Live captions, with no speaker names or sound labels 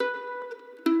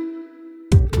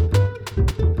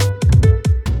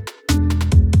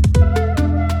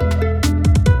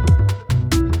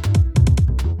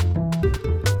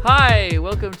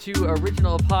welcome to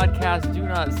Original Podcast Do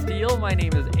Not Steal. My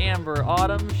name is Amber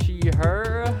Autumn, she,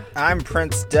 her. I'm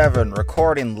Prince Devin,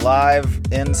 recording live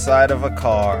inside of a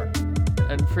car.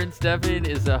 And Prince Devin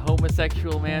is a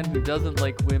homosexual man who doesn't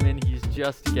like women, he's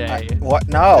just gay. What?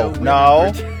 No.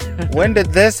 When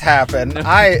did this happen? Did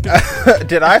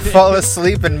I fall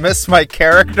asleep and miss my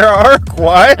character arc?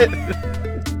 What?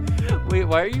 Wait,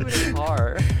 why are you in a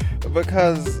car?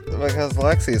 Because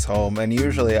Lexi's home, and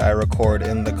usually I record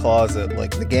in the closet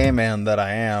like the gay man that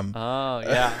I am. Oh,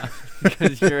 yeah.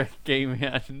 Because you're a gay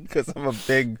man. Because I'm a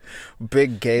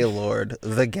big gay lord.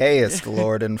 The gayest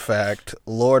lord, in fact.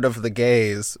 Lord of the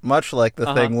gays. Much like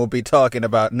the thing we'll be talking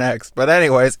about next. But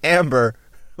anyways, Amber,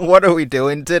 what are we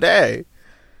doing today?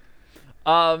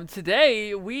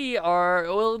 Today we are,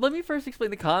 well, let me first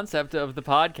explain the concept of the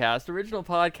podcast. Original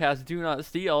Podcast Do Not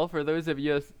Steal, for those of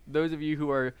you who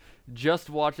are just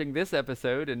watching this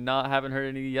episode and haven't heard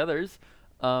any of the others.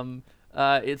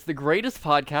 It's the greatest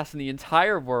podcast in the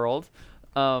entire world.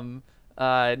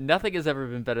 Nothing has ever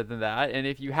been better than that. And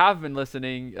if you have been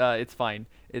listening, it's fine.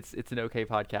 It's an okay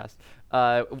podcast.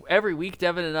 Every week,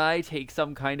 Devin and I take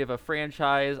some kind of a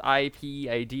franchise, IP,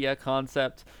 idea,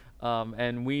 concept,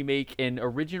 and we make an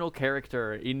original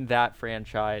character in that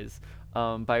franchise,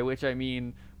 by which I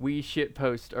mean we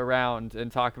shitpost around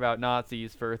and talk about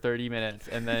Nazis for 30 minutes,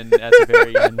 and then at the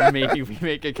very end, maybe we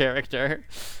make a character.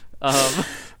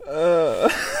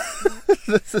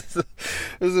 This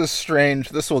is strange.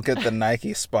 This will get the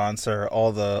Nike sponsor,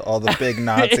 all the big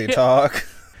Nazi talk.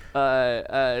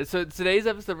 So today's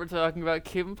episode we're talking about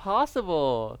Kim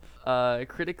Possible,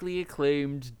 critically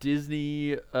acclaimed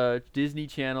Disney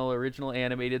Channel original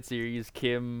animated series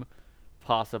Kim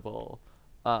Possible.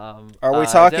 Are we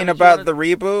talking about the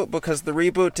reboot? Because the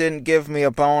reboot didn't give me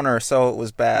a boner, so it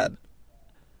was bad.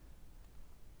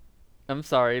 I'm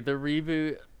sorry, the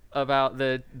reboot about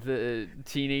the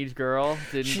teenage girl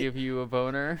didn't give you a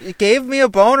boner? It gave me a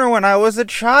boner when I was a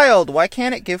child. Why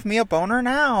can't it give me a boner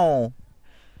now?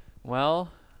 Well,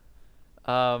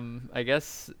 I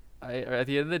guess at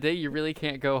the end of the day, you really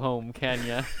can't go home, can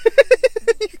ya?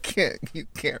 You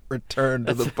can't return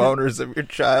to the boners of your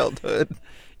childhood.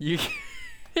 You.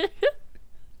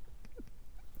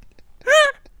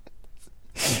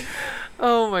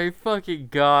 Oh my fucking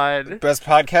god! Best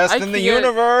podcast in the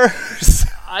universe.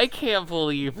 I can't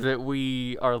believe that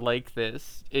we are like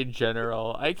this in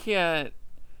general. I can't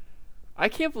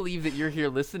believe that you're here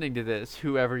listening to this,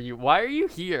 whoever you... Why are you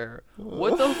here?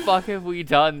 What the fuck have we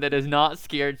done that has not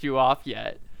scared you off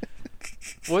yet?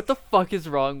 What the fuck is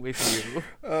wrong with you?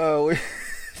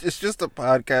 It's just a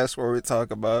podcast where we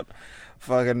talk about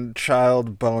fucking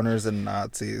child boners and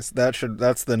Nazis. That's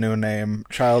the new name.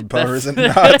 Child boners and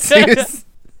Nazis.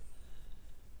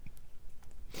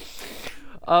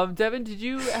 Devin,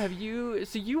 you did have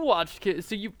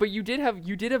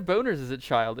boners as a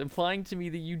child, implying to me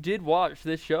that you did watch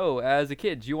this show as a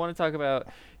kid. Do you want to talk about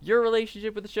your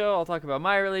relationship with the show? I'll talk about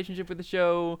my relationship with the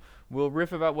show. We'll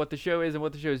riff about what the show is and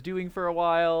what the show is doing for a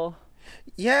while.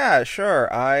 Yeah,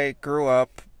 sure. I grew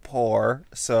up poor,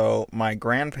 so my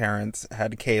grandparents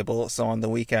had cable, so on the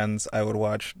weekends I would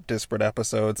watch disparate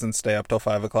episodes and stay up till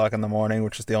 5 o'clock in the morning,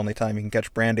 which is the only time you can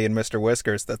catch Brandy and Mr.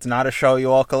 Whiskers. That's not a show you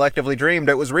all collectively dreamed.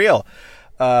 It was real.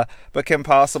 But Kim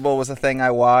Possible was a thing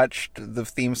I watched. The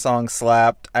theme song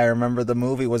slapped. I remember the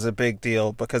movie was a big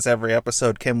deal because every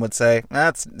episode Kim would say,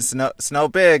 "That's snow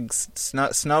big,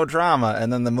 snow drama,"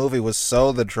 and then the movie was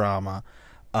so the drama.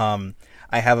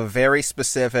 I have a very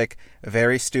specific,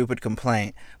 very stupid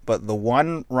complaint, but the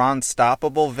one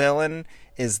Ron-stoppable villain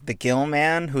is the Gill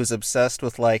Man, who's obsessed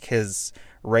with, like, his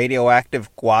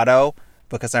radioactive guado,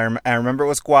 because I remember it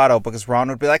was guado, because Ron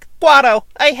would be like, "Guado,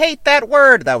 I hate that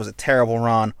word!" That was a terrible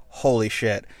Ron. Holy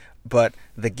shit. But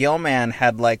the Gill Man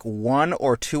had, like, 1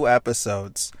 or 2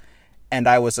 episodes, and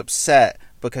I was upset,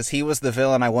 because he was the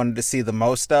villain I wanted to see the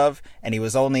most of, and he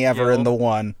was only ever in the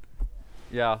one.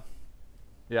 Yeah.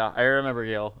 Yeah, I remember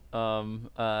Gil.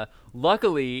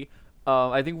 Luckily,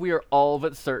 I think we are all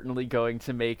but certainly going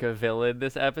to make a villain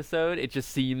this episode. It just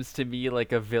seems to me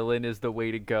like a villain is the way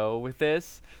to go with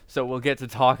this. So we'll get to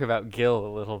talk about Gil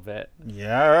a little bit.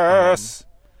 Yes.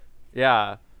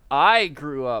 Yeah, I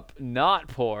grew up not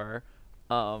poor,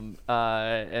 and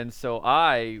so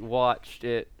I watched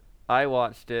it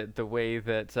the way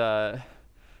that.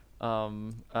 The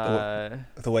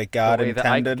way God intended. That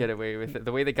I could get away with it.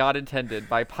 The way that God intended,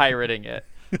 by pirating it.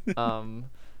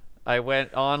 I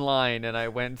went online and I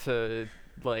went to,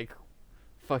 like,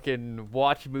 fucking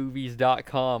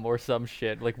watchmovies.com or some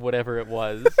shit, like whatever it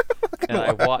was. And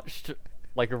I watched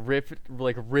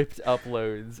ripped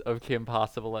uploads of Kim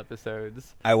Possible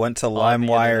episodes I went to on the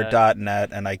internet. limewire.net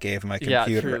and I gave my Yeah,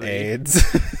 computer truly. AIDS.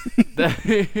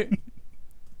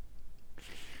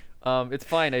 It's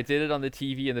fine. I did it on the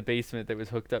TV in the basement that was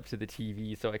hooked up to the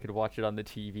TV, so I could watch it on the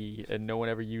TV. And no one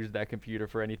ever used that computer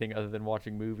for anything other than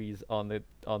watching movies on the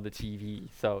TV,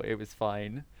 so it was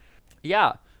fine.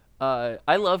 Yeah,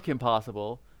 I love Kim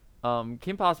Possible.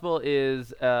 Kim Possible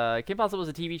is a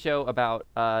TV show about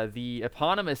the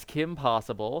eponymous Kim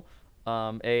Possible,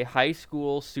 a high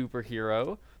school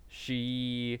superhero.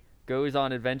 She goes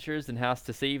on adventures and has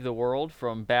to save the world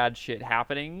from bad shit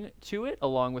happening to it,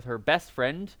 along with her best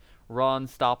friend, Ron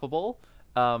Stoppable,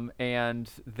 and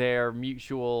their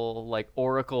mutual like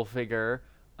oracle figure,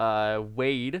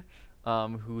 Wade,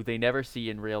 who they never see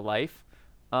in real life.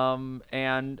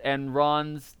 And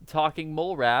Ron's talking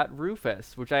mole rat,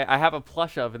 Rufus, which I have a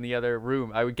plush of in the other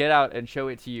room. I would get out and show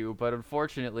it to you, but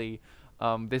unfortunately,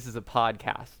 this is a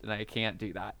podcast, and I can't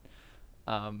do that.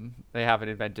 They haven't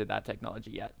invented that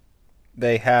technology yet.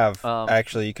 They have.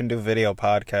 Actually, you can do video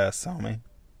podcasts, homie.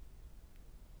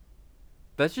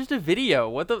 That's just a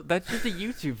video. That's just a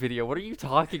YouTube video. What are you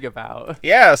talking about?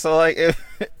 Yeah, so like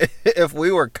if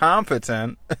we were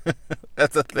competent,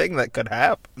 that's a thing that could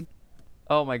happen.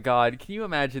 Oh my god, can you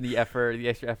imagine the extra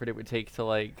effort it would take to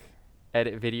like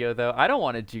edit video though? I don't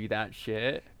want to do that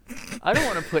shit. I don't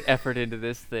want to put effort into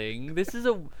this thing. This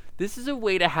is a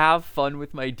way to have fun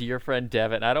with my dear friend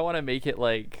Devin. I don't want to make it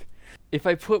like if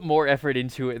I put more effort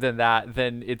into it than that,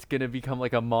 then it's going to become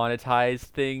like a monetized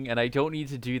thing, and I don't need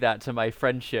to do that to my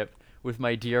friendship with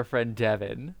my dear friend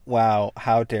Devin. Wow,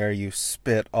 how dare you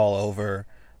spit all over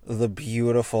the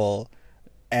beautiful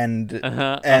end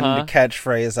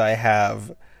catchphrase I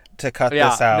have to cut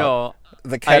this out. No,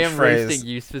 the catchphrase, I am roasting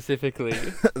you specifically.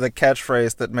 The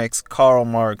catchphrase that makes Karl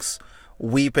Marx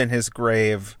weep in his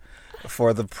grave,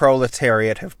 for the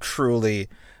proletariat have truly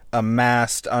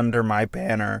amassed under my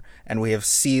banner, and we have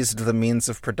seized the means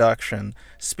of production.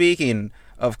 Speaking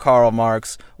of Karl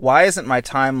Marx, why isn't my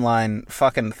timeline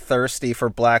fucking thirsty for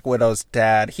Black Widow's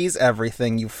dad? He's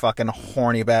everything you fucking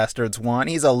horny bastards want.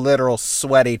 He's a literal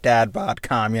sweaty dad bod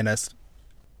communist.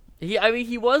 He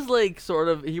was like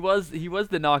he was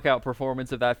the knockout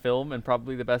performance of that film and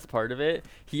probably the best part of it.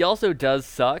 He also does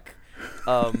suck.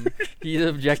 He's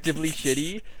objectively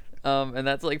shitty. And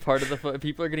that's like part of the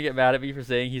people are gonna get mad at me for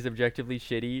saying he's objectively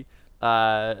shitty,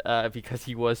 because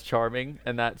he was charming,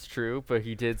 and that's true, but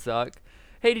he did suck.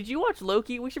 Hey, did you watch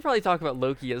Loki? We should probably talk about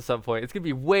Loki at some point. It's gonna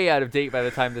be way out of date by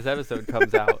the time this episode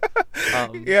comes out.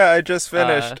 Yeah, I just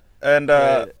finished, and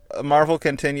Marvel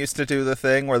continues to do the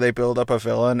thing where they build up a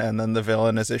villain, and then the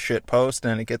villain is a shitpost,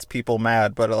 and it gets people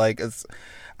mad. But like, it's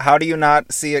how do you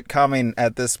not see it coming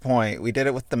at this point? We did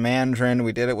it with the Mandarin,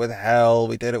 we did it with Hell,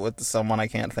 we did it with someone I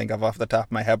can't think of off the top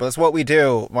of my head, but it's what we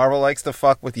do. Marvel likes to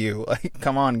fuck with you. Like,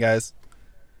 come on, guys.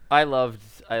 I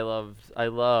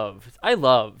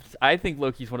think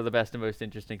Loki's one of the best and most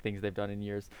interesting things they've done in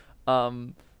years.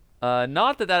 Not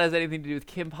that has anything to do with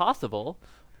Kim Possible.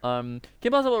 Kim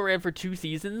Possible ran for 2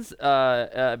 seasons,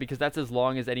 because that's as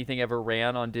long as anything ever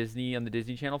ran on Disney, on the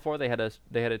Disney Channel for. They had a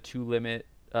 2-limit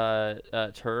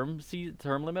term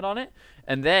limit on it,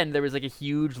 and then there was like a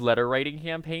huge letter writing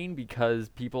campaign because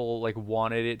people like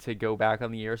wanted it to go back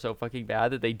on the air so fucking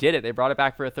bad that they did it. They brought it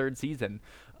back for a 3rd season,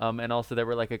 and also there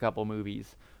were like a couple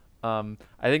movies. I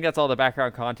think that's all the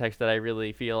background context that I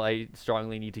really feel I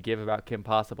strongly need to give about Kim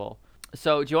Possible.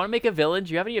 So, do you want to make a villain?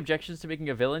 Do you have any objections to making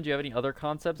a villain? Do you have any other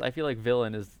concepts? I feel like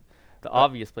villain is the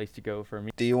obvious place to go for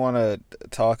me. Do you want to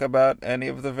talk about any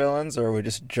of the villains, or are we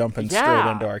just jumping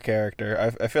straight into our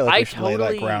character? I feel like we should lay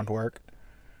that groundwork.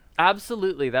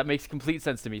 Absolutely, that makes complete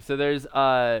sense to me. So there's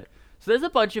a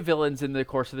bunch of villains in the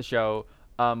course of the show,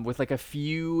 with like a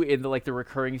few in the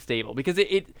recurring stable, because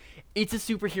it's a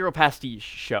superhero pastiche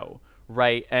show,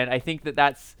 right? And I think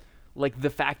that's like the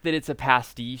fact that it's a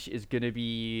pastiche is going to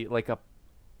be like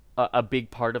a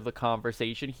big part of the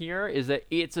conversation here, is that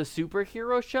it's a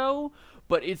superhero show,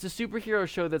 but it's a superhero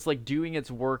show that's like doing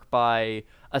its work by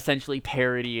essentially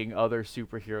parodying other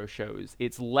superhero shows.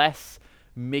 It's less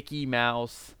Mickey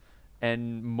Mouse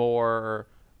and more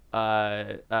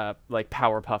like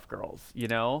Powerpuff Girls, you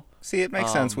know? See, it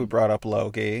makes sense we brought up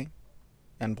Loki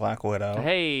and Black Widow.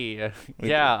 Hey,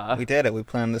 we did it. We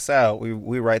planned this out.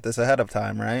 We write this ahead of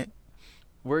time, right?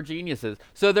 We're geniuses.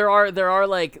 So there are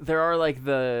like the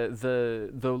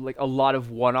like a lot of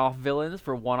one-off villains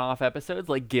for one-off episodes,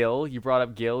 like Gil. You brought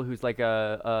up Gil, who's like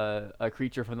a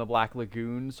creature from the Black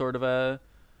Lagoon, sort of a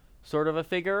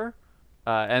figure.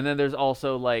 And then there's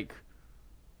also like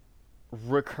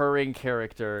recurring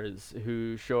characters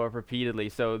who show up repeatedly.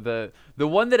 So the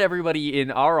one that everybody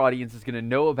in our audience is gonna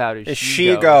know about is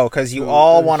She-Go, because you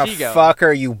all want to fuck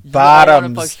her, you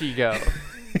bottoms. You all want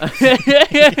to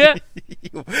fuck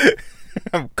She-Go.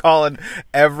 I'm calling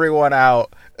everyone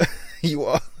out. You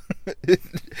all...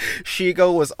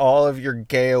 She-Go was all of your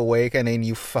gay awakening,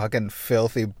 you fucking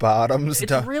filthy bottoms.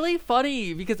 It's really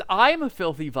funny because I'm a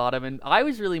filthy bottom, and I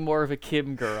was really more of a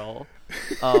Kim girl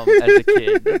as a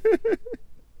kid.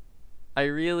 I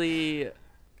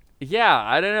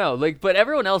don't know. Like, but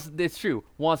everyone else, it's true,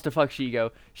 wants to fuck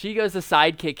She-Go. She-Go's the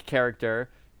sidekick character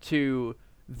to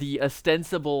the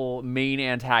ostensible main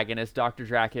antagonist, Dr.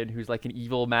 Draken, who's like an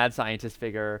evil mad scientist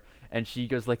figure, and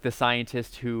She-Go's like the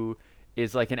scientist who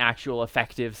is like an actual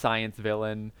effective science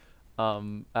villain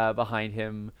behind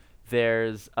him.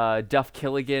 There's Duff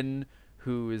Killigan,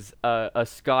 who's a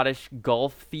Scottish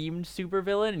golf-themed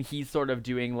supervillain, and he's sort of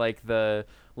doing like the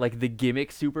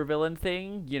gimmick supervillain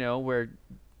thing, you know, where,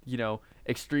 you know,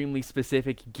 extremely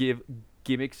specific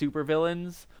gimmick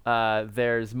supervillains.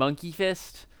 There's Monkey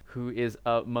Fist, who is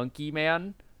a monkey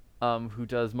man, who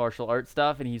does martial arts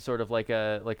stuff, and he's sort of like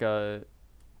an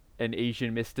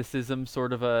Asian mysticism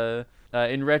sort of a.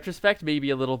 In retrospect, maybe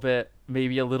a little bit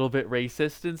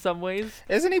racist in some ways.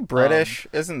 Isn't he British?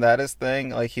 Isn't that his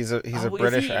thing? Like he's a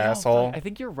British asshole. I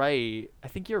think you're right.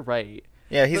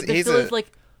 Yeah, he's there's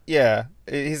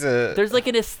like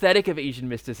an aesthetic of Asian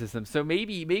mysticism. So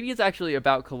maybe it's actually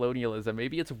about colonialism.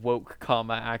 Maybe it's woke,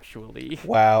 actually.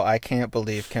 Wow, I can't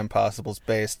believe Kim Possible's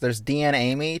based. There's Deanne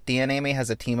Amy. Deanne Amy has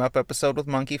a team-up episode with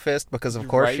Monkey Fist because of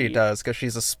course she does, because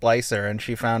she's a splicer and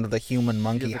she found the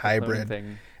human-monkey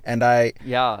hybrid. And I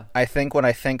think when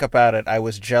I think about it, I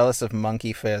was jealous of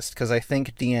Monkey Fist because I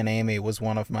think Deanne Amy was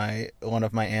one of my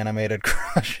animated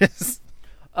crushes.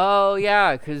 Oh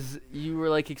yeah, because you were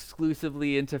like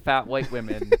exclusively into fat white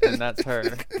women, and that's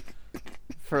her.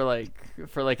 For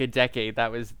like a decade,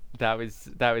 that was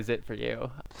it for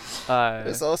you.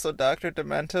 There's also Dr.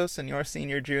 Demento, Senor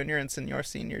Senior Junior, and Senor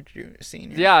Senior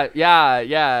Senior.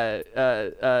 Yeah.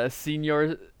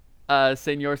 Senor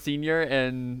Senior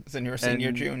and Senor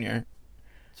Senior Junior.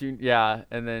 Yeah,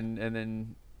 and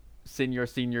then Senor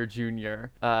Senior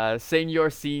Junior. Senor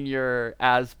Senior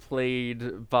as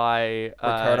played by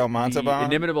Ricardo Montalban. The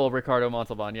inimitable Ricardo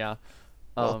Montalban. Yeah.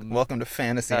 Welcome to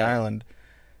Fantasy Island.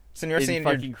 Senor Senior,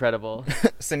 fucking incredible.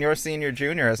 Senor Senior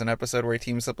Junior has an episode where he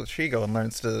teams up with She-Go and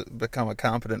learns to become a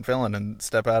competent villain and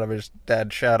step out of his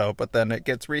dad's shadow, but then it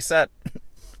gets reset.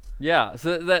 Yeah,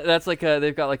 so that's like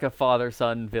they've got like a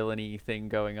father-son villainy thing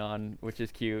going on, which is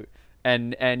cute,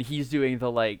 and he's doing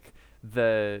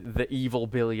the evil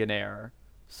billionaire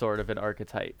sort of an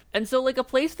archetype. And so like a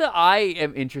place that I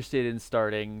am interested in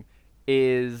starting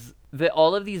is that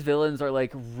all of these villains are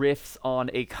like riffs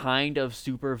on a kind of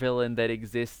supervillain that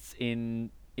exists in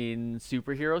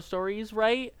superhero stories,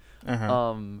 right?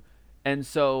 Uh-huh. And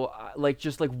so like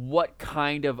just like what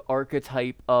kind of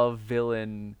archetype of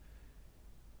villain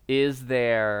is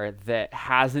there that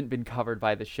hasn't been covered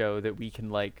by the show that we can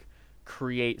like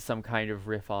create some kind of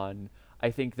riff on?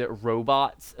 I think that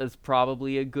robots is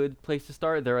probably a good place to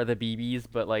start. There are the BBs,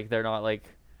 but like they're not like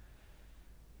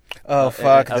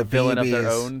the villain BBs of their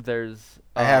own. There's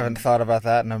I haven't thought about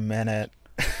that in a minute.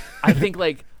 I think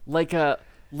like a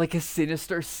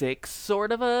Sinister S.I.X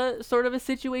sort of a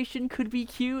situation could be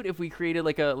cute if we created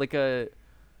like a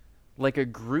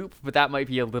group, but that might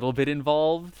be a little bit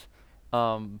involved.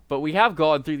 But we have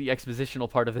gone through the expositional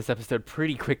part of this episode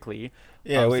pretty quickly.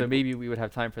 Yeah, so maybe we would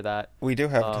have time for that. We do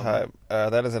have time.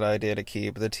 That is an idea to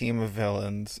keep. The team of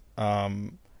villains.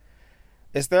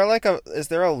 Is there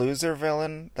a loser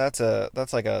villain? That's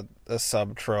like a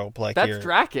sub trope. Like that's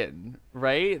Draken,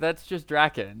 right? That's just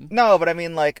Draken. No, but I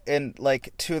mean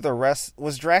to the rest.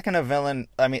 Was Draken a villain?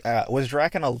 I mean, was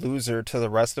Draken a loser to the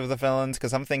rest of the villains?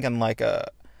 Because I'm thinking like a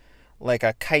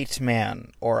kite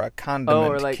man or a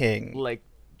condiment king, like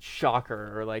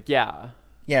Shocker, or like yeah,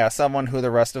 someone who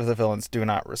the rest of the villains do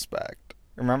not respect.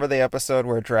 Remember the episode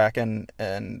where Draken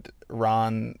and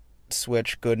Ron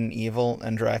switch good and evil,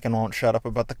 and Draken won't shut up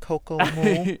about the cocoa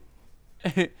mole?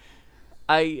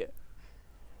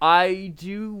 I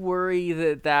do worry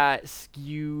that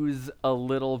skews a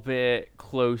little bit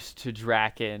close to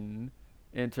Draken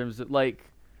in terms of like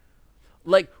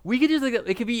we could just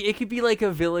it could be like a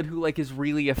villain who like is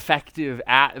really effective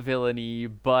at villainy,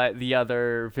 but the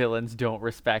other villains don't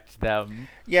respect them.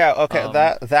 Yeah, okay,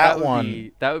 that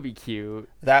one that would be cute.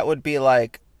 That would be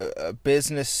like a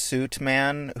business suit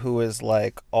man who is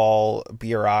like all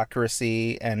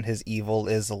bureaucracy and his evil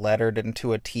is lettered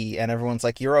into a T, and everyone's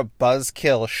like, "You're a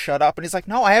buzzkill, shut up." And he's like,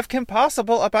 "No, I have Kim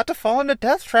Possible about to fall into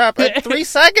death trap at 3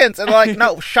 seconds." And they're like,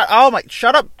 "No, shut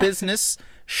up, business.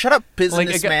 Shut up,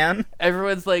 businessman."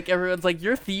 Everyone's like,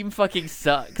 your theme fucking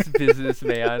sucks,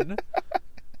 businessman.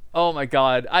 Oh my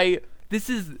god.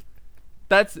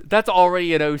 That's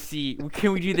already an OC.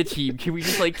 Can we do the team? Can we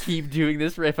just like keep doing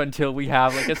this riff until we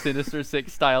have like a Sinister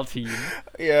Six style team?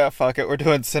 Yeah, fuck it. We're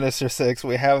doing Sinister Six.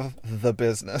 We have the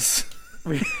business.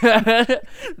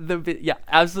 Yeah,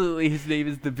 absolutely. His name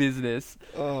is the business,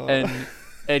 and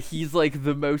he's like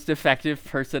the most effective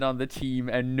person on the team,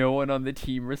 and no one on the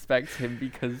team respects him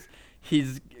because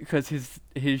his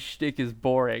shtick is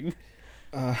boring.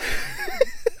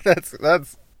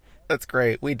 That's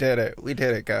great. We did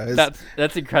it, guys.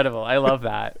 That's incredible. I love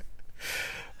that.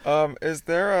 Is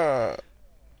there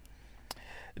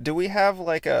do we have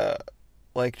like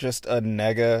just a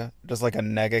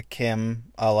nega Kim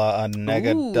a la a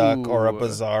nega Duck or a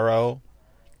Bizarro?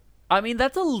 I mean,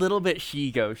 that's a little bit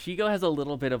Shigo. Shigo has a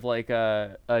little bit of like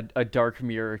a Dark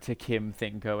Mirror to Kim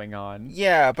thing going on.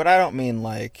 Yeah, but I don't mean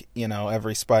like,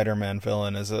 every Spider-Man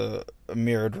villain is a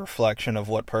mirrored reflection of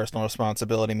what personal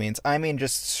responsibility means. I mean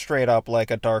just straight up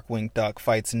like a Darkwing Duck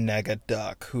fights Nega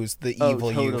Duck, who's the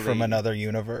evil you from another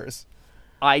universe.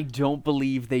 I don't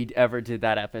believe they ever did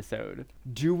that episode.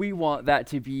 Do we want that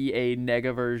to be a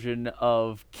Nega version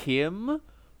of Kim,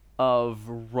 of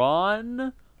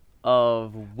Ron,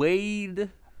 of Wade?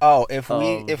 Oh, if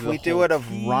we do it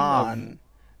of Ron,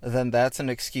 then that's an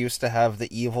excuse to have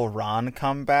the evil Ron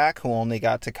come back, who only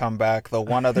got to come back the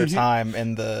one other time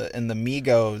in the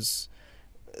Migos.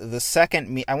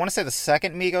 I want to say the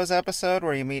second Migos episode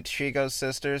where you meet Shigo's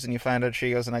sisters and you find out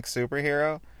Shigo's an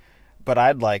ex-superhero. But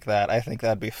I'd like that. I think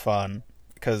that'd be fun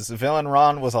because Villain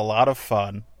Ron was a lot of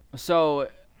fun. So,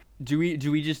 do we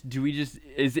just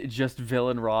is it just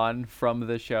Villain Ron from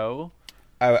the show?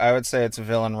 I would say it's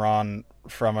Villain Ron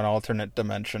from an alternate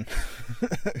dimension.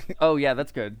 Oh yeah,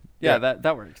 that's good. Yeah,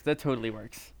 that works. That totally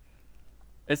works.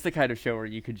 It's the kind of show where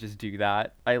you could just do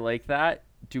that. I like that.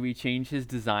 Do we change his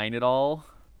design at all?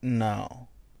 No.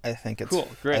 I think it's cool.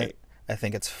 Great. I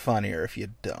think it's funnier if you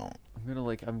don't.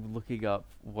 I'm looking up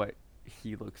what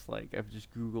he looks like. I've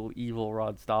just Googled evil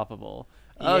Rod Stoppable.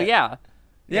 Oh yeah.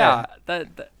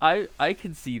 That I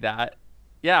can see that.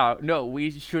 Yeah, no, we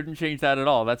shouldn't change that at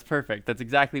all. That's perfect. That's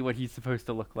exactly what he's supposed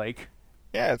to look like.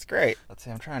 Yeah, it's great. Let's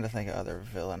see, I'm trying to think of other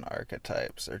villain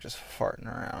archetypes. They're just farting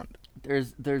around.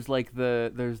 There's the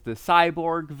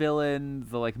cyborg villain,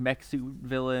 the like mech suit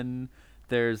villain.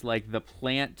 There's like the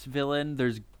plant villain.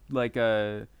 There's like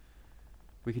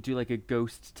we could do like a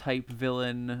ghost type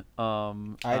villain.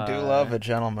 I do love a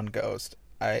gentleman ghost.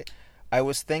 I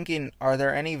was thinking, are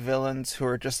there any villains who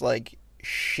are just like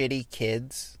shitty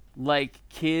kids? Like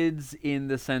kids in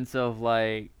the sense of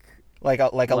like a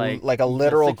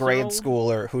literal grade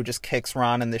schooler who just kicks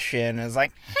Ron in the shin and is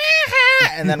like,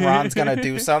 and then Ron's gonna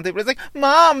do something, but it's like,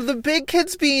 Mom, the big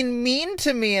kid's being mean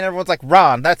to me, and everyone's like,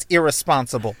 Ron, that's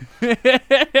irresponsible.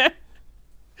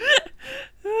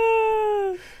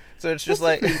 So it's just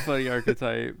like funny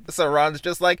archetype. So Ron's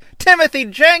just like, Timothy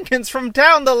Jenkins from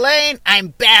down the lane. I'm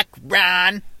back,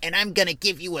 Ron, and I'm gonna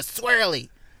give you a swirly.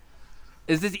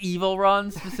 Is this evil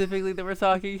Ron specifically that we're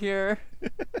talking here?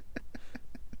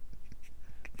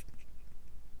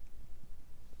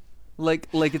 Like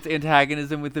it's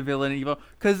antagonism with the villain and evil,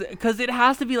 because it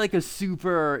has to be like a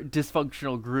super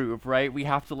dysfunctional group, right? We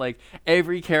have to like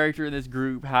every character in this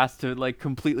group has to like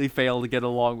completely fail to get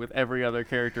along with every other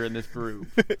character in this group.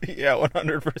 Yeah,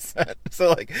 100%. So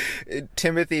like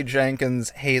Timothy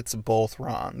Jenkins hates both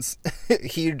Rons.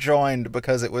 He joined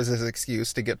because it was his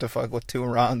excuse to get to fuck with two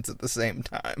Rons at the same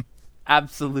time.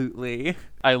 Absolutely,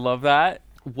 I love that.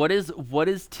 What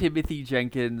is Timothy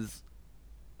Jenkins?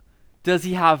 Does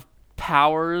he have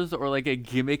powers or like a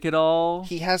gimmick at all?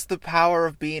 He has the power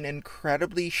of being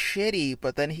incredibly shitty,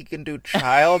 but then he can do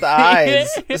child eyes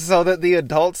so that the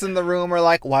adults in the room are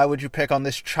like, why would you pick on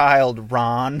this child,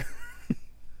 Ron?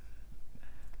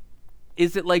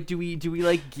 Is it like, do we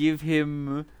like give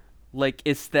him like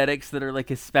aesthetics that are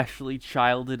like especially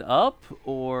childed up,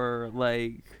 or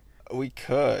like we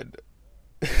could?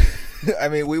 I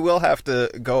mean, we will have to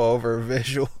go over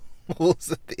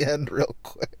visuals at the end real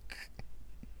quick.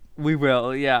 We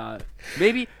will, yeah.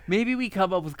 Maybe we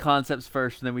come up with concepts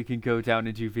first, and then we can go down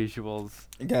and do visuals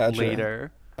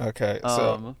later. Okay,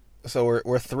 so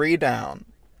we're 3 down.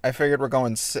 I figured we're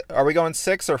going. Are we going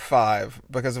 6 or 5?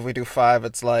 Because if we do 5,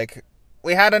 it's like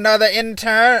we had another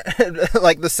intern.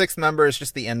 Like the 6th member is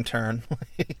just the intern.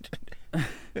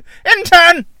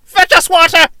 Intern.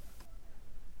 glass water.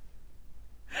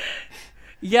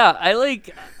 Yeah, I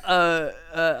like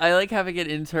having an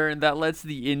intern that lets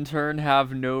the intern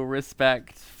have no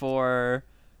respect for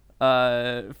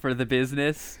the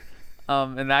business.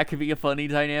 And that could be a funny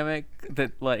dynamic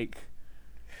that like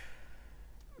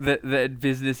that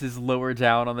business is lower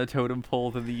down on the totem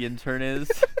pole than the intern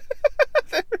is.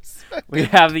 We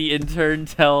have the intern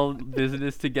tell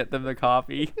business to get them the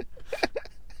coffee.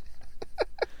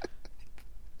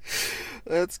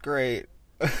 That's great.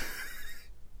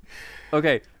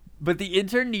 Okay, but the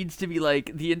intern needs to be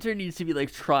like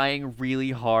trying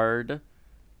really hard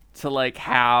to like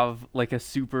have like a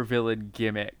supervillain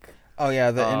gimmick. Oh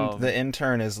yeah, the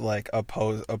intern is like a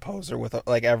poser with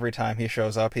like every time he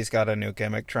shows up, he's got a new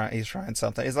gimmick. He's trying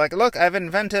something. He's like, "Look, I've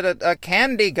invented a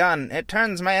candy gun. It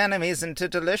turns my enemies into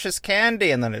delicious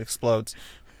candy," and then it explodes.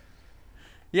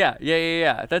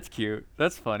 Yeah. That's cute.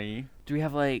 That's funny. Do we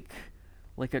have like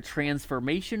a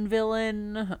transformation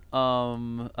villain?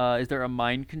 Is there a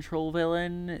mind control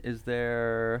villain? Is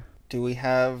there? Do we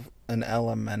have an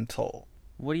elemental?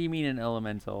 What do you mean an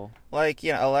elemental? Like,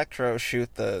 Electro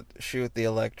shoot the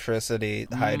electricity.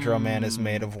 Hydro Man is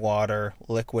made of water.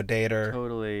 Liquidator.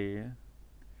 Totally.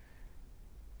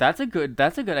 That's a good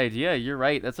idea. You're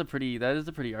right. That is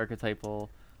a pretty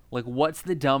archetypal. Like, what's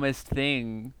the dumbest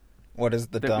thing? What is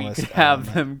the dumbest we could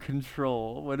have them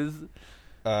control? What is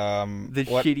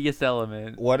shittiest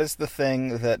element? What is the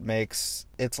thing that makes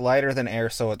it's lighter than air,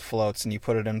 so it floats, and you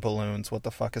put it in balloons? What the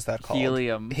fuck is that called?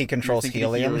 Helium. He controls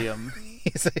helium.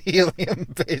 He's a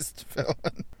helium-based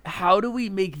villain. How do we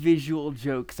make visual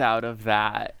jokes out of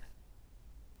that?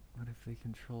 What if they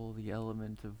control the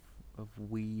element of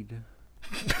weed?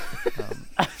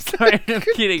 I'm sorry, I'm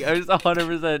kidding. I was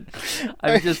 100%.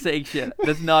 I'm just saying shit.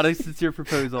 That's not a sincere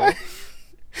proposal.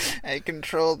 I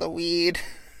control the weed.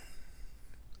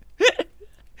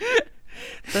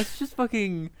 That's just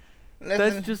fucking. Listen,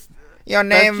 that's just. Your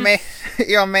name may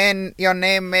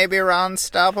be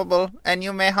unstoppable, and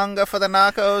you may hunger for the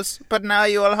narcos, but now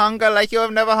you will hunger like you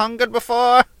have never hungered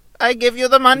before. I give you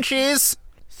the munchies.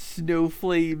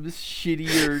 Snowflame's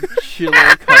shittier,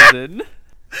 chiller cousin.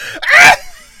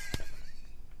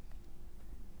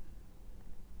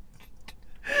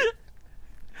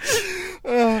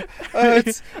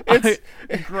 It's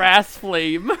Grass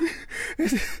Flame.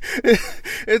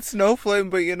 It's Snowflame,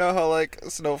 but you know how like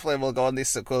Snowflame will go on these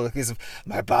soliloquies of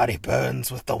my body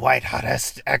burns with the white hot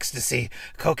ecstasy.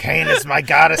 Cocaine is my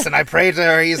goddess, and I pray to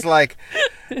her. He's like,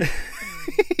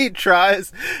 he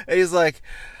tries, and he's like,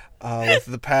 with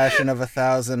the passion of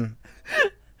 1,000.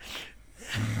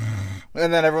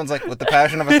 And then everyone's like, with the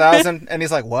passion of 1,000, and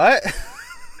he's like, what?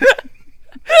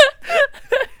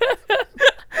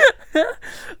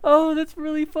 Oh, that's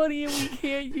really funny, and we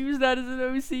can't use that as an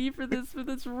OC for this, but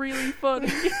that's really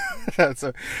funny. That's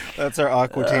our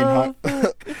Aqua Teen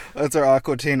that's our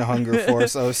Aqua Teen Hunger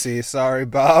Force OC. Sorry,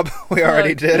 Bob, we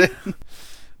already did it.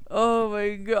 Oh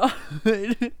my god.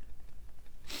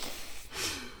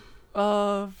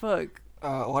 Oh fuck.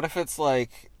 What if it's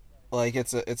like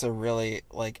it's a really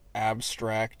like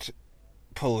abstract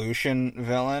pollution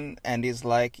villain, and he's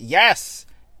like, yes.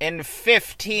 In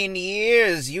 15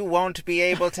 years, you won't be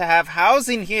able to have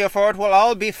housing here, for it will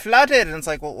all be flooded. And it's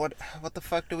like, well, what the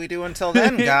fuck do we do until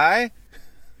then, guy?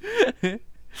 I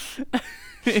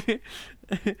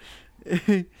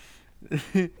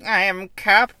am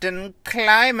Captain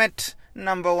Climate,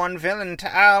 #1 villain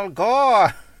to Al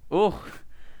Gore. Oh,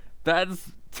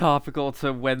 that's topical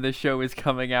to when the show is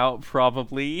coming out,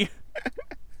 probably.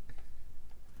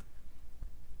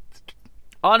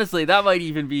 Honestly, it might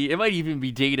even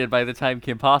be dated by the time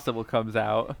Kim Possible comes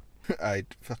out. I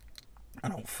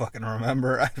don't fucking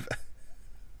remember.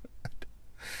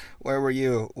 Where were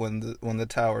you when the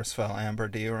towers fell, Amber?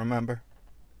 Do you remember?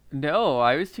 No,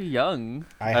 I was too young.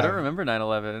 I don't remember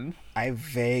 9/11. I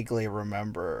vaguely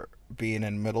remember being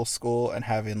in middle school and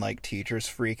having like teachers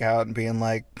freak out and being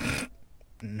like,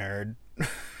 nerd.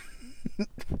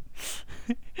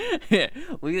 Yeah,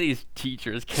 look at these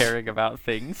teachers caring about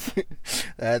things.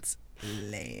 That's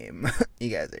lame. You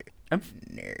guys are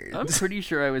nerds. I'm pretty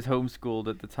sure I was homeschooled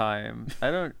at the time.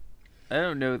 I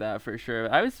don't know that for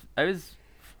sure. I was 5.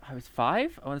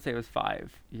 I want to say I was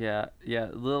 5. Yeah, a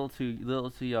little too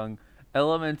young.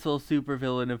 Elemental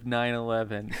supervillain of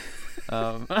 9/11.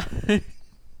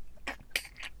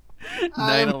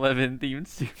 9/11 themed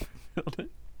supervillain.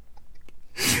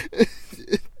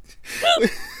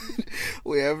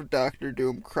 We have Dr.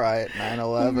 Doom cry at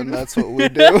 9/11. That's what we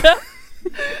do.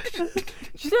 Did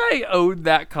you say I own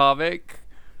that comic?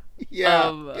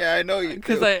 Yeah, yeah, I know you do.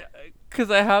 Because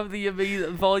I have the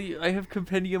amazing volume. I have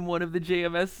Compendium 1 of the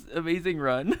JMS Amazing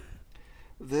Run.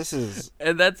 This is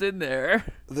and that's in there.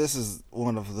 this is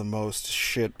one of the most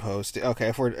shit posting. Okay,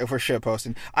 if we're shit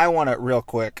posting, I want to real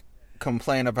quick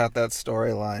complain about that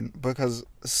storyline because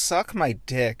suck my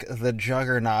dick. The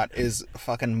Juggernaut is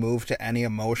fucking moved to any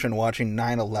emotion watching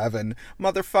 9/11.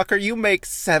 Motherfucker, you make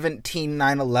 17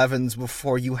 9/11s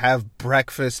before you have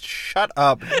breakfast. Shut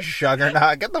up,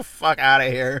 Juggernaut. Get the fuck out of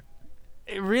here.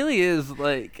 It really is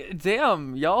like,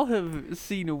 damn, y'all have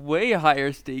seen way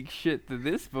higher stakes shit than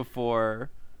this before.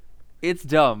 It's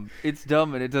dumb. It's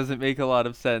dumb and it doesn't make a lot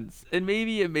of sense. And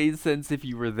maybe it made sense if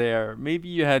you were there. Maybe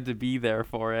you had to be there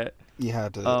for it. You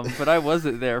had to. But I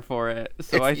wasn't there for it,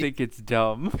 so I think it's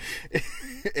dumb.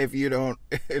 If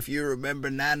you remember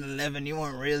 9/11, you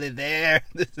weren't really there.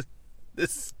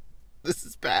 This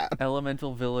is bad.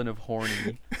 Elemental villain of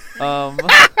horny.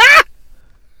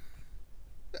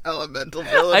 Elemental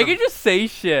villain. I could just say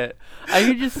shit. I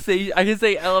could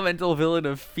say elemental villain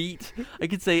of feet. I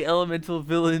could say elemental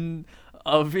villain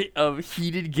of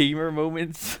heated gamer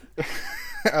moments.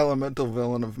 Elemental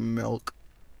villain of milk.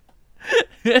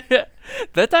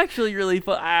 That's actually really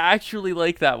fun. I actually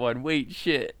like that one. Wait,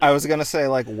 shit. I was gonna say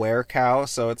like were-cow,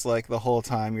 so it's like the whole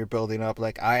time you're building up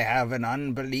like I have an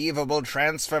unbelievable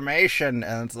transformation,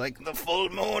 and it's like the full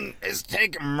moon is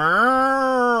taking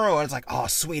and it's like, oh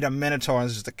sweet, a minotaur, and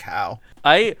it's just a cow.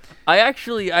 I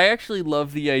actually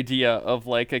love the idea of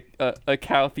like a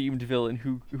cow themed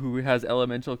villain who has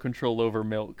elemental control over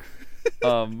milk.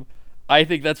 I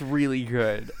think that's really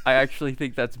good. I actually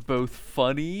think that's both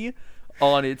funny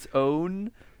on its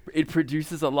own. It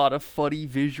produces a lot of funny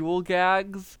visual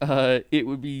gags. It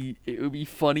would be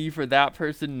funny for that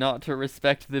person not to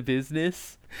respect the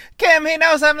business. Kim, he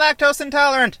knows I'm lactose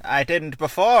intolerant. I didn't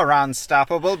before,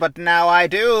 Unstoppable, but now I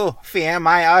do. Fear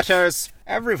my utters.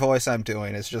 Every voice I'm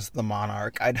doing is just the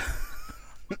monarch.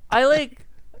 I like...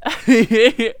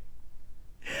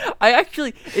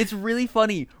 it's really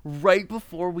funny. Right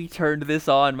before we turned this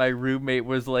on, my roommate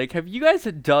was like, have you guys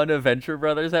done a Venture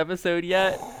Brothers episode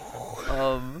yet?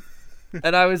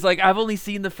 And I was like, I've only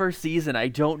seen the first season. I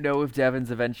don't know if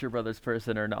Devin's a Venture Brothers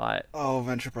person or not. Oh,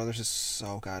 Venture Brothers is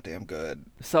so goddamn good.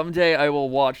 Someday I will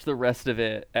watch the rest of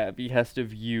it at behest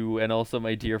of you and also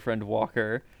my dear friend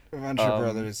Walker. Venture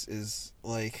Brothers is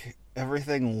like,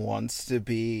 everything wants to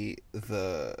be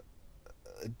the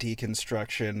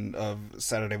deconstruction of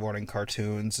Saturday morning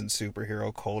cartoons and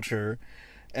superhero culture,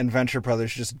 and Venture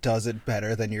Brothers just does it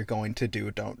better than you're going to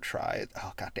do. Don't try it.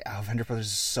 Oh goddamn, Venture Brothers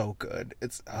is so good.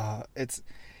 It's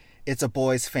a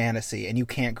boy's fantasy, and you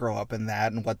can't grow up in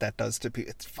that and what that does to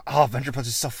people. Venture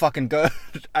Brothers is so fucking good.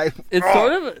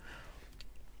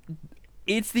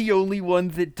 It's the only one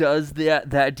that does that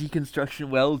deconstruction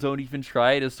well. Don't even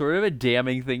try it. Is sort of a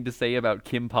damning thing to say about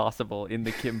Kim Possible in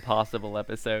the Kim Possible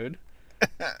episode.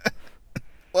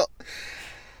 well,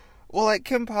 like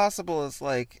Kim Possible is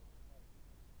like,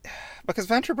 because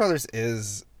Venture Brothers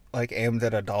is like aimed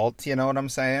at adults, you know what I'm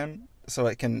saying? So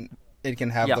it can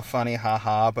have the funny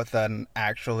haha, but then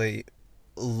actually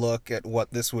look at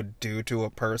what this would do to a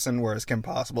person. Whereas Kim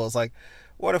Possible is like,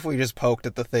 what if we just poked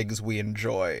at the things we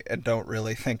enjoy and don't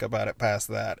really think about it past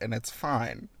that, and it's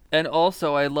fine. And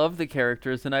also, I love the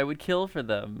characters, and I would kill for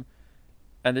them.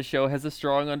 And the show has a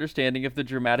strong understanding of the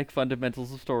dramatic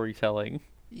fundamentals of storytelling.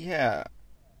 Yeah.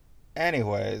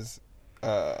 Anyways,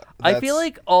 I feel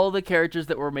like all the characters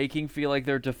that we're making feel like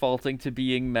they're defaulting to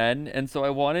being men, and so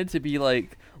I wanted to be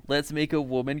like, let's make a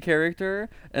woman character,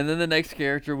 and then the next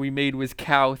character we made was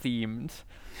cow-themed.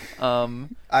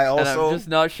 And I'm just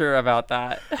not sure about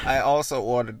that. I also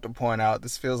wanted to point out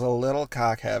this feels a little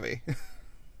cock-heavy.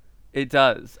 It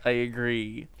does. I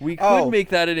agree. We could make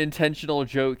that an intentional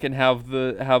joke and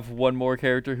have one more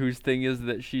character whose thing is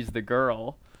that she's the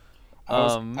girl.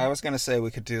 I was gonna say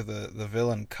we could do the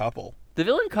villain couple. The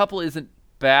villain couple isn't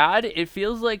bad. It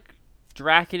feels like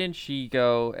Draken and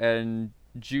Shigo and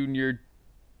Junior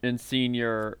and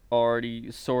Senior already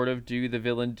sort of do the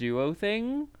villain duo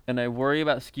thing, and I worry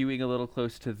about skewing a little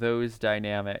close to those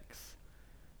dynamics.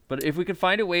 But if we could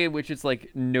find a way in which it's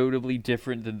like notably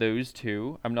different than those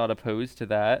two, I'm not opposed to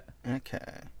that.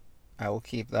 Okay, I will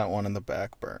keep that one in the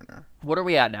back burner. What are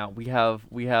we at now? We have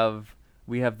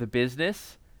the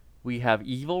business, we have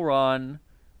Evil Ron,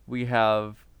 we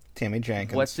have Timmy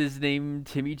Jenkins. What's his name?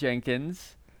 Timmy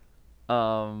Jenkins.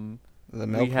 The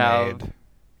milkmaid. We have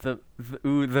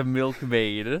the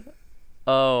milkmaid.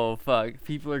 Oh fuck!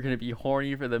 People are gonna be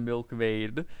horny for the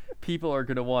milkmaid. People are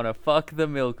gonna want to fuck the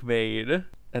milkmaid.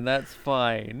 And that's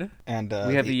fine. And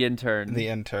we have the intern. The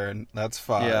intern. That's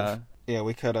 5. Yeah,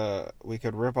 we could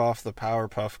rip off the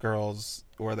Powerpuff Girls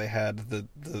where they had the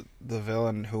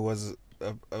villain who was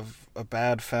a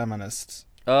bad feminist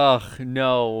Ugh,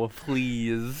 no,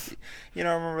 please. You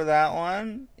don't remember that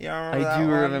one? You don't remember I that do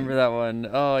remember one? that one.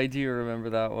 Oh, I do remember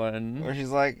that one. Where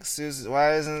she's like, Susan,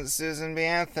 why isn't Susan B.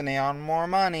 Anthony on More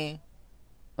Money?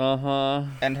 Uh-huh.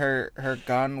 And her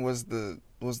gun was the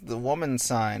woman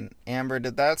sign. Amber,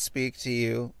 did that speak to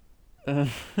you?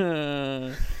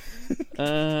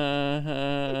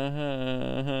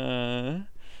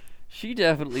 She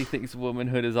definitely thinks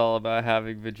womanhood is all about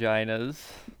having vaginas.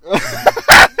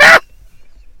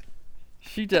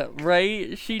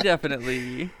 Right? She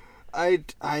definitely.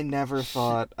 I never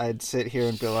thought I'd sit here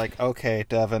and be like, okay,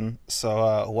 Devin,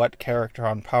 so what character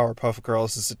on Powerpuff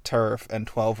Girls is a TERF, and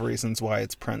 12 Reasons Why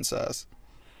It's Princess?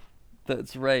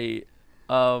 That's right.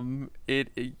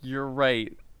 You're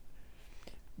right.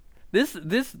 This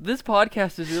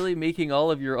podcast is really making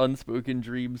all of your unspoken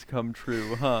dreams come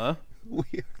true, huh?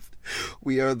 We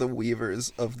we are the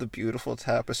weavers of the beautiful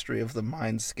tapestry of the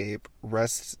mindscape.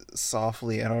 Rest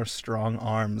softly in our strong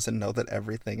arms and know that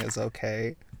everything is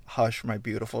okay. Hush, my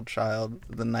beautiful child.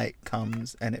 The night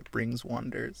comes and it brings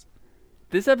wonders.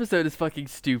 This episode is fucking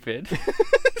stupid.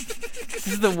 This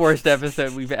is the worst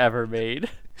episode we've ever made.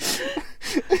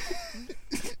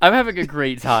 I'm having a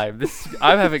great time.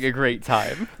 I'm having a great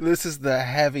time. This is the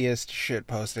heaviest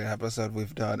shitposting episode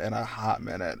we've done in a hot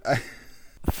minute.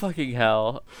 Fucking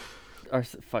hell. Our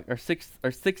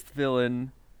sixth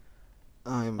villain.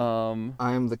 I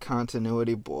am the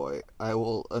continuity boy. I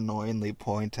will annoyingly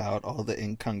point out all the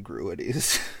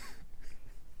incongruities.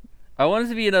 I want it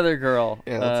to be another girl.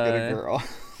 Yeah, let's get a girl.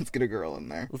 Let's get a girl in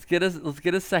there. Let's get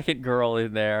a second girl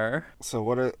in there. So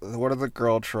what are the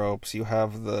girl tropes? You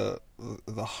have the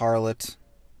harlot.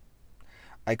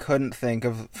 I couldn't think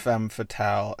of femme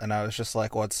fatale, and I was just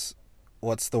like, what's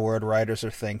the word writers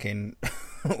are thinking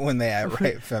when they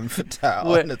write femme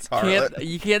fatale? And it's harlot.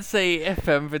 You can't say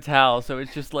femme fatale, so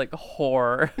it's just like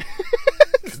whore.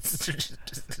 It's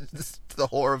just the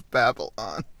whore of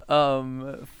Babylon.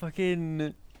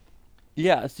 Fucking.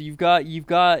 Yeah, so you've got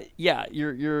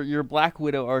your Black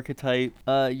Widow archetype.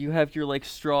 You have your like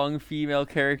strong female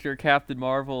character Captain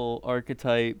Marvel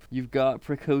archetype. You've got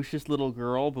precocious little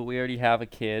girl, but we already have a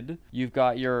kid. You've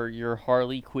got your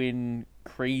Harley Quinn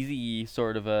crazy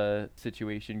sort of a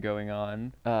situation going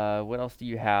on. What else do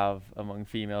you have among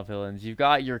female villains? You've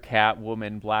got your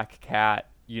Catwoman, Black Cat,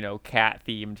 cat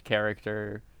themed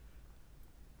character.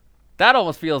 That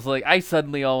almost feels like I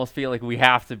suddenly almost feel like we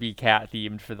have to be cat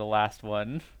themed for the last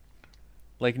one.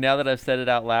 Like now that I've said it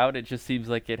out loud, it just seems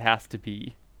like it has to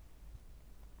be.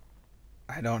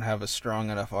 I don't have a strong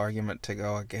enough argument to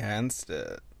go against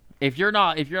it. If you're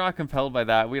not compelled by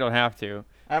that, we don't have to.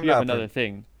 I'm you not have another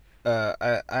thing.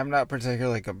 I'm not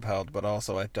particularly compelled, but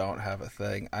also I don't have a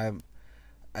thing.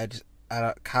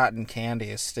 Cotton candy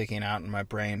is sticking out in my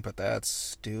brain, but that's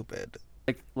stupid.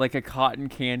 Like a cotton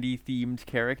candy themed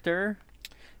character?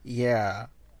 Yeah.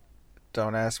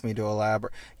 Don't ask me to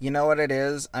elaborate. You know what it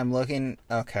is? I'm looking...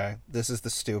 Okay, this is the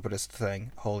stupidest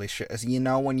thing. Holy shit. You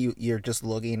know when you're just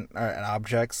looking at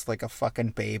objects like a fucking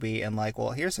baby and like,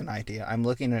 well, here's an idea. I'm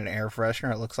looking at an air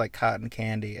freshener. It looks like cotton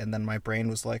candy. And then my brain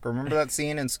was like, remember that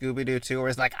scene in Scooby-Doo 2 where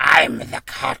it's like, I'm the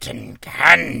cotton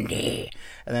candy.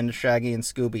 And then Shaggy and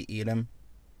Scooby eat him.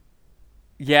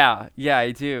 Yeah,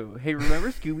 I do. Hey,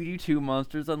 remember Scooby-Doo 2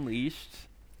 Monsters Unleashed?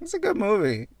 It's a good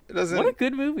movie. It doesn't... What a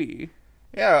good movie.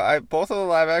 Yeah, both of the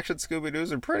live-action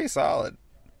Scooby-Doos are pretty solid.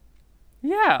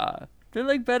 Yeah, they're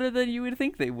like better than you would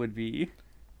think they would be.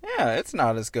 Yeah, it's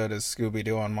not as good as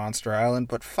Scooby-Doo on Monster Island,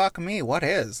 but fuck me, what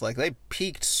is? Like, they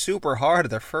peaked super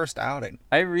hard their first outing.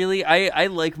 I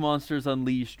like Monsters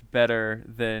Unleashed better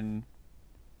than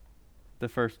the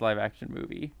first live-action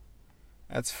movie.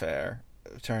 That's fair.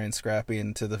 Turning Scrappy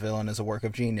into the villain is a work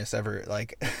of genius.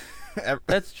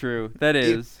 That's true. That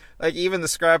is. Like, even the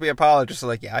Scrappy apologists are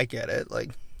like, yeah, I get it. Like,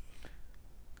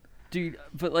 dude,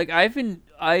 but like I've been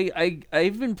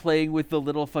playing with the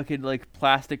little fucking like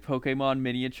plastic Pokemon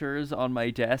miniatures on my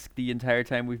desk the entire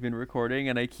time we've been recording,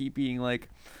 and I keep being like,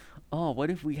 oh, what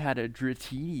if we had a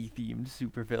Dratini themed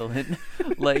supervillain?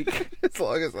 Like, as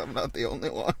long as I'm not the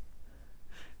only one.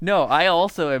 No, I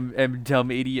also am dumb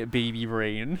idiot baby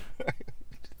brain.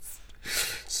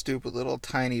 Stupid little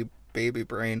tiny baby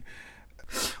brain.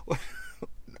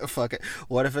 Fuck it.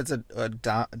 What if it's a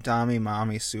Dommy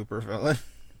Mommy supervillain?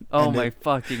 Oh my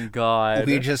fucking god.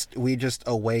 We just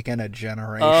awaken a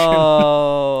generation.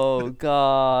 Oh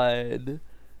god.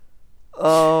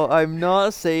 Oh, I'm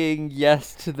not saying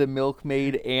yes to the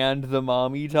milkmaid and the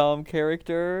Mommy Tom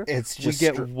character. It's just we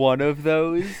get one of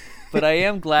those. But I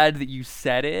am glad that you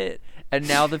said it, and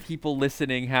now the people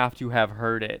listening have to have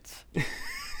heard it.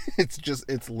 It's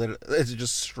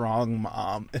just strong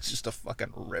mom. It's just a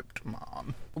fucking ripped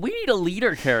mom. We need a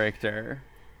leader character.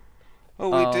 Oh,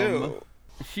 we do.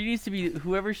 She needs to be,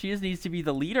 whoever she is needs to be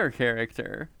the leader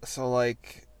character. So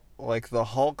like the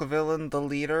Hulk villain, the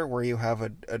leader, where you have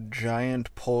a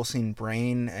giant pulsing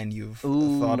brain and you've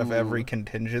thought of every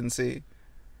contingency.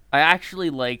 I actually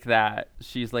like that.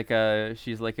 She's like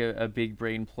a big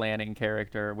brain planning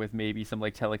character with maybe some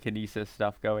like telekinesis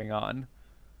stuff going on.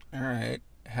 All right.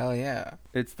 Hell yeah.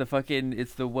 It's the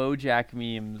Wojak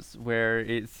memes where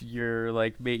it's your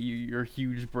like your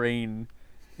huge brain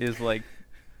is like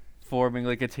forming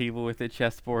like a table with a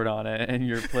chessboard on it, and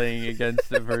you're playing against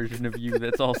a version of you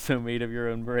that's also made of your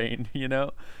own brain, you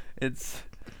know? It's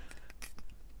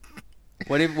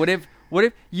what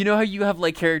if you know how you have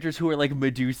like characters who are like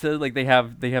Medusa, like they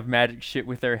have magic shit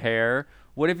with their hair?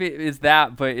 What if it is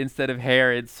that, but instead of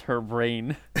hair it's her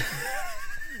brain?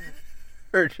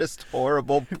 Or just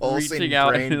horrible pulsing reaching out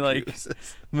brain and like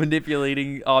juices.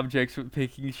 manipulating objects,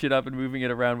 picking shit up and moving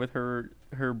it around with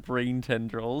her brain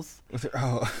tendrils.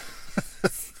 Oh,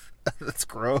 that's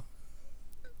gross.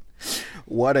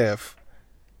 What if?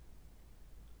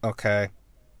 Okay.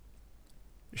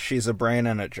 She's a brain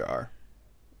in a jar.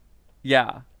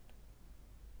 Yeah.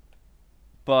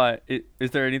 But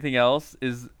is there anything else?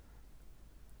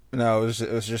 No, it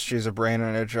was just she's a brain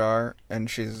in a jar, and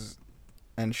she's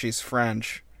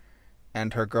French,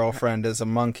 and her girlfriend is a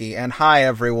monkey. And hi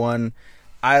everyone,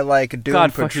 I like Doom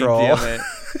God Patrol. Fucking damn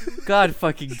it. God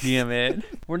fucking damn it.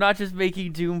 We're not just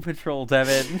making Doom Patrol,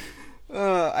 Devin.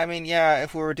 I mean, yeah,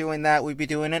 if we were doing that, we'd be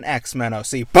doing an X-Men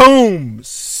OC. Boom!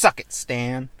 Suck it,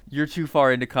 Stan. You're too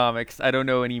far into comics. I don't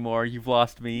know anymore. You've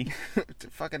lost me.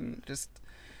 Fucking just...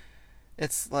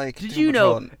 It's like... Did Doom you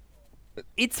Patrol. know...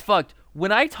 It's fucked.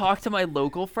 When I talk to my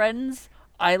local friends,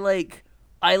 I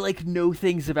know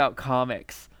things about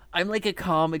comics. I'm like a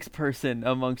comics person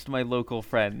amongst my local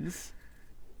friends.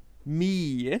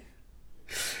 Me.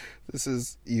 This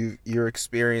is you're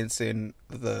experiencing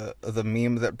the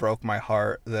meme that broke my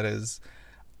heart, that is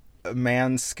a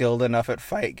man skilled enough at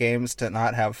fight games to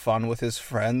not have fun with his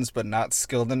friends, but not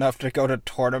skilled enough to go to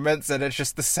tournaments, and it's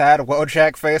just the sad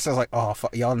Wojak face. I was like, oh,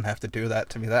 y'all didn't have to do that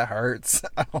to me. That hurts.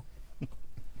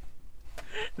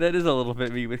 That is a little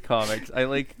bit me with comics. I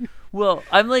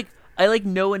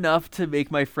know enough to make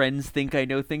my friends think I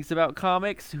know things about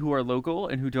comics who are local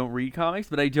and who don't read comics,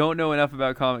 but I don't know enough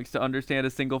about comics to understand a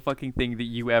single fucking thing that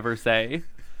you ever say.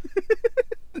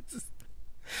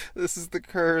 This is the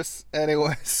curse.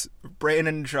 Anyways, brain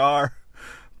in jar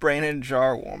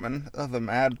woman. Oh, the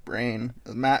mad brain.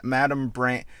 Madam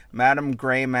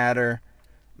Gray Matter.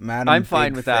 Madam I'm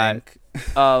fine Big with Think.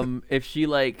 that. If she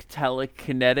like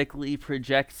telekinetically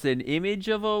projects an image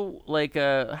of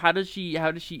how does she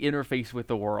interface with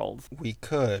the world? We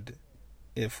could,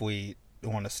 if we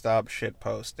want to stop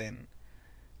shitposting,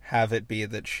 have it be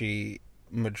that she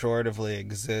majoritively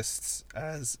exists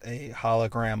as a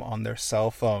hologram on their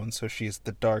cell phone, so she's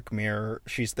the dark mirror,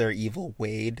 she's their evil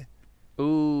Wade.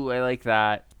 Ooh, I like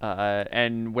that.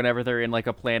 And whenever they're in like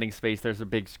a planning space, there's a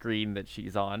big screen that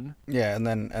she's on. Yeah, and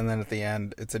then at the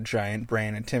end, it's a giant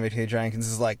brain, and Timothy Jenkins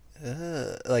is like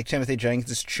Timothy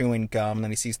Jenkins is chewing gum, and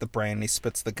then he sees the brain, and he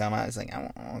spits the gum out. He's like,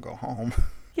 I want to go home.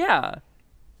 Yeah,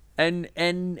 and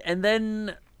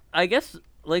then I guess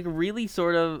like really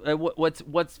sort of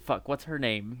what's her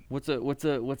name? What's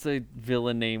a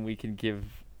villain name we can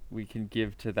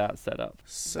give to that setup?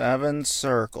 7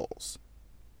 Circles.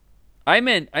 I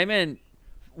meant,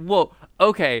 whoa,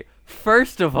 okay,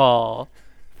 first of all,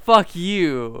 fuck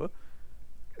you.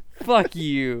 Fuck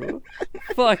you.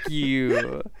 Fuck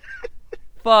you.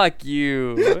 Fuck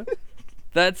you.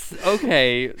 That's,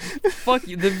 okay, fuck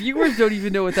you. The viewers don't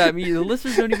even know what that means. The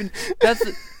listeners don't even,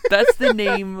 that's the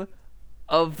name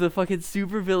of the fucking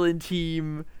supervillain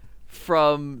team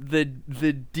from the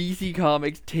DC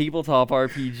Comics tabletop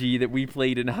RPG that we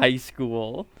played in high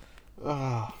school.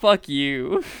 Ugh. Fuck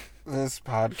you. This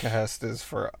podcast is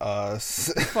for us.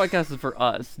 This podcast is for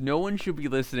us. No one should be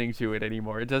listening to it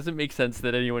anymore. It doesn't make sense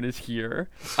that anyone is here.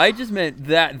 I just meant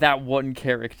that one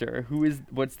character.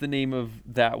 What's the name of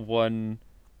that one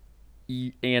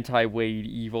anti-Wade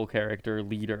evil character,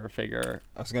 leader figure?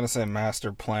 I was gonna say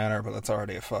Master Planner, but that's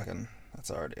already a villain.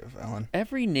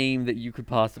 Every name that you could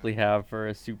possibly have for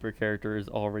a super character is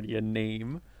already a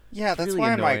name. Yeah, It's that's really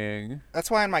why annoying.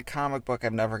 that's why in my comic book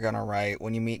I'm never gonna write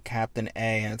when you meet Captain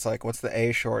A and it's like, what's the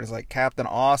A short? It's like Captain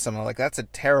Awesome. I'm like, that's a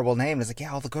terrible name. It's like,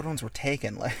 yeah, all the good ones were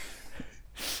taken. Like,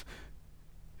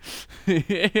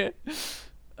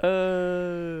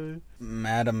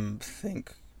 Madam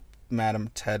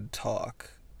TED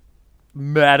Talk.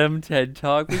 Madam TED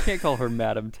Talk. We can't call her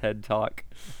Madam TED Talk.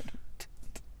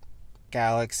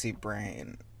 Galaxy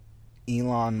Brain.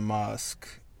 Elon Musk.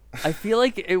 I feel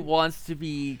like it wants to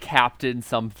be Captain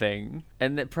something,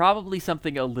 and that probably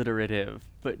something alliterative,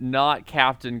 but not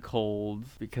Captain Cold,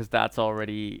 because that's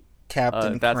already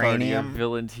Captain that's already a Cranium.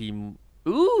 villain team.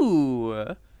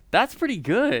 Ooh, that's pretty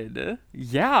good.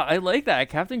 Yeah, I like that.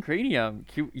 Captain Cranium.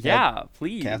 Yeah,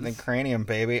 please. Captain Cranium,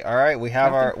 baby. All right, we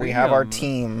have Captain our Cranium.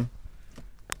 team.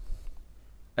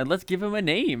 And let's give him a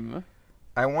name.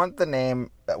 I want the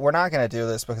name. We're not going to do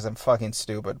this because I'm fucking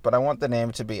stupid, but I want the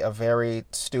name to be a very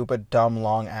stupid, dumb,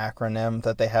 long acronym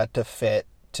that they had to fit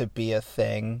to be a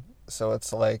thing. So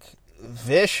it's like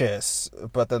vicious,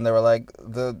 but then they were like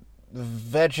the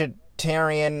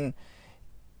vegetarian,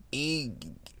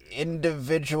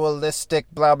 individualistic,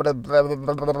 blah, blah, blah, blah,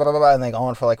 blah, blah, blah, blah, and they go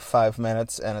on for like 5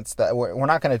 minutes, and it's that. We're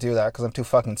not going to do that because I'm too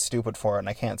fucking stupid for it, and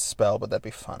I can't spell, but that'd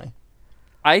be funny.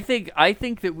 I think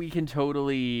that we can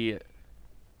totally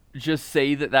just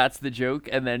say that that's the joke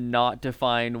and then not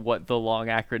define what the long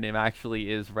acronym actually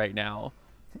is right now.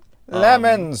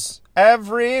 Lemons.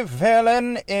 Every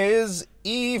villain is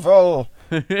evil.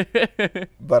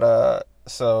 But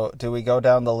so do we go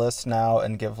down the list now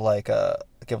and give like a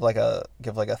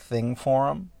thing for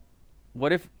them?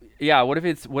 What if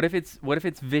it's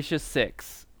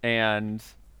V.I.C.I.O.U.S and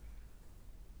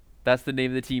that's the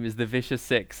name of the team is the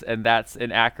V.I.C.I.O.U.S and that's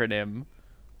an acronym.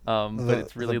 But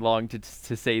it's really long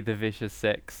to say the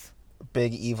V.I.C.I.O.U.S.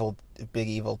 Big evil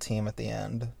team at the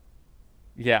end.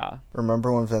 Yeah.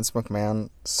 Remember when Vince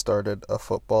McMahon started a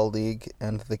football league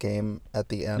and the game at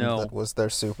the end that was their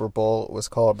Super Bowl was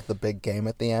called the Big Game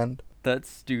at the End? That's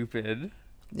stupid.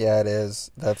 Yeah, it is.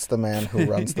 That's the man who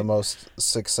runs the most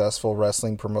successful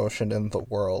wrestling promotion in the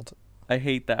world. I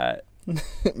hate that.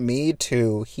 Me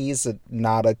too. He's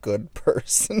not a good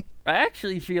person. I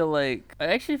actually feel like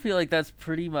that's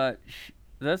pretty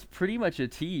much a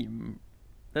team.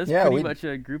 That's pretty much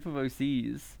a group of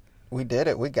OCs. We did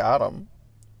it. We got them.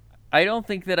 I don't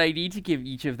think that I need to give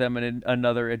each of them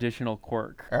another additional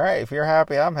quirk. All right, if you're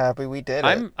happy, I'm happy. We did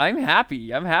it. I'm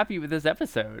happy. I'm happy with this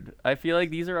episode. I feel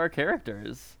like these are our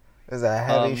characters. This is a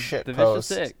heavy shit the post.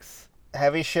 V.I.C.I.O.U.S.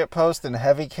 Heavy shit post and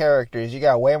heavy characters. You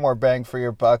got way more bang for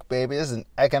your buck, baby. This is an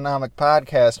economic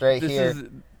podcast right here.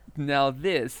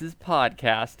 This is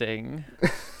podcasting.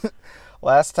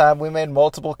 Last time we made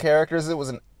multiple characters, it was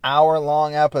an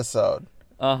hour-long episode.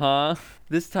 Uh-huh.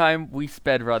 This time we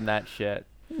sped run that shit.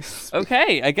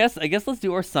 Okay, I guess let's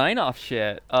do our sign-off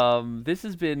shit. This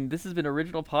has been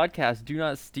original podcast Do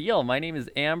Not Steal. My name is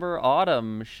Amber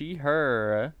Autumn, she,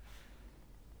 her.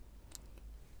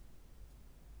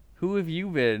 Who have you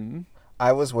been?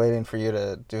 I was waiting for you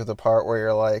to do the part where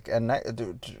you're like, and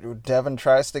Devin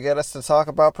tries to get us to talk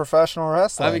about professional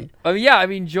wrestling.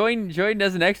 Join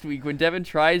us next week when Devin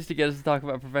tries to get us to talk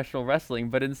about professional wrestling,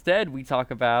 but instead we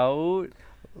talk about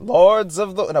Lords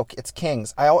of the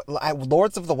Kings.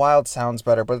 Lords of the Wild sounds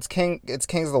better, but it's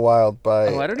Kings of the Wild by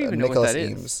I don't even know Nicholas what that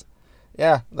Eames. is.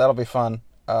 Yeah, that'll be fun.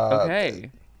 Okay.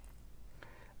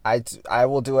 I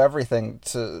will do everything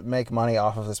to make money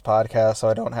off of this podcast so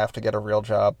I don't have to get a real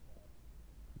job.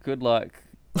 Good luck.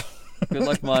 Good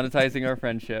luck monetizing our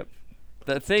friendship.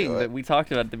 That thing that we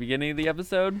talked about at the beginning of the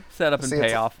episode, setup and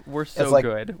payoff. We're so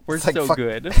good. We're so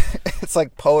good. It's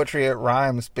like poetry, it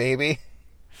rhymes, baby.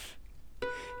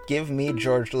 Give me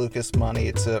George Lucas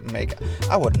money to make...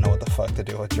 I wouldn't know what the fuck to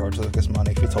do with George Lucas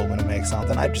money if you told me to make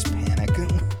something. I'd just panic.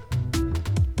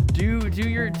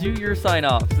 Do your sign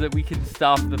off so that we can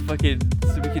stop the fucking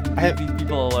leave these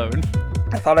people alone.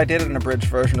 I thought I did an abridged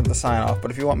version of the sign off,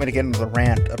 but if you want me to get into the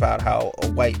rant about how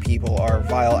white people are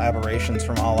vile aberrations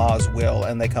from Allah's will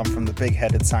and they come from the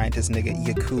big-headed scientist nigga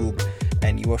Yakub,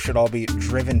 and you should all be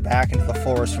driven back into the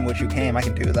forest from which you came, I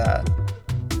can do that.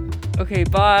 Okay,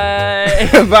 bye.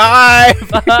 Bye.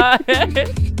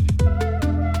 Bye.